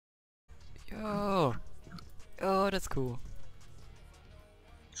that's cool.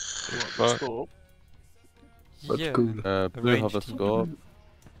 But Score. That's yeah, cool. blue have a ranged. score.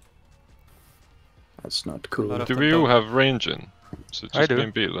 That's not A cool. lot of Do them we all don't. have range in? So I just do. me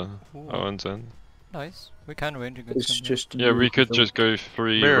and Beeler. Ooh. Oh, and then. Nice. We can range against It's them. Yeah. just Yeah, we could don't- just go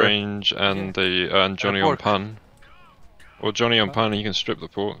free Mirror. range and and Johnny on pork. pan. Or Johnny on Oh. pan, he can strip the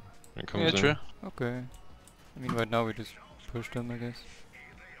port when it comes Yeah, in. true. Okay. I mean, right now we just push them, I guess.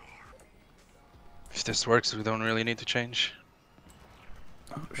 If this works, we don't really need to change.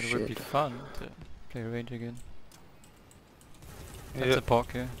 Oh, But it would be shit. fun to play range again. That's Yeah. a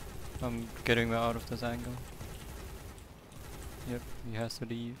POC here. I'm getting me out of this angle. Yep, he has to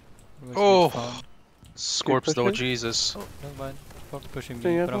leave. Otherwise Oh. it's fun. Scorps though, pushing? Jesus. Oh, never mind. POC's pushing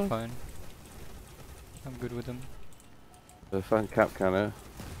Doing me, it but I'm one? fine. I'm good with him. The fan cap cannon.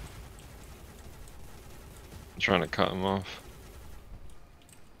 Trying to cut him off.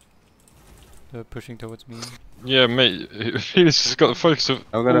 They're pushing towards me. Yeah, mate, he's got the focus of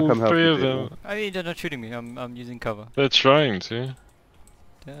I'm gonna all come help three you, of them. Beetle. I mean, they're not shooting me. I'm using cover. They're trying to.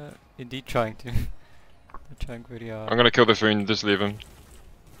 They're indeed trying to. They're trying pretty hard. I'm gonna kill this ring, just leave him.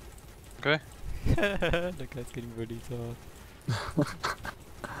 The guy's getting bullied so hard.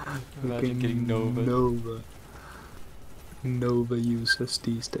 Imagine getting Nova. Nova users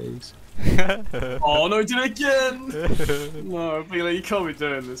these days. Oh no, he did it again! No, Beeler, you can't be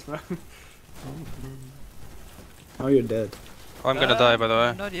doing this, man. Oh, you're dead. I'm gonna die, by the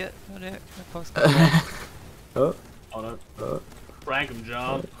way. Not yet, not yet. The POC's coming back. Oh, Oh no. oh. Prank him,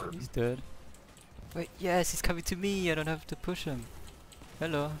 John. He's dead. Wait, yes, he's coming to me. I don't have to push him.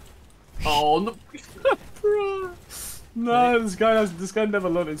 Hello. Oh no. Bruh. No, this guy never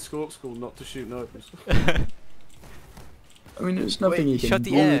learned in Scorp school not to shoot Novas. I mean, there's nothing Wait, you he can shot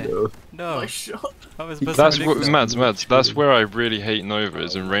the do air. though. No. Nice shot. How was That's That's supposed to what, predict that? Mads, that's where I really hate Nova,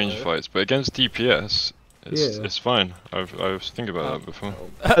 is in range fights. But against DPS, Yeah. it's fine. I was thinking about that before.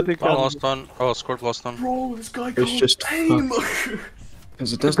 I think I lost one. Oh, Scorp lost one. Bro, this guy It's can't just aim.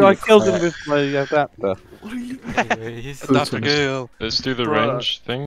 Because it the doesn't. guy killed him with my adapter. What are you? Anyways. Who's Dr. gonna- Gale. Let's do the Bruh. range thing.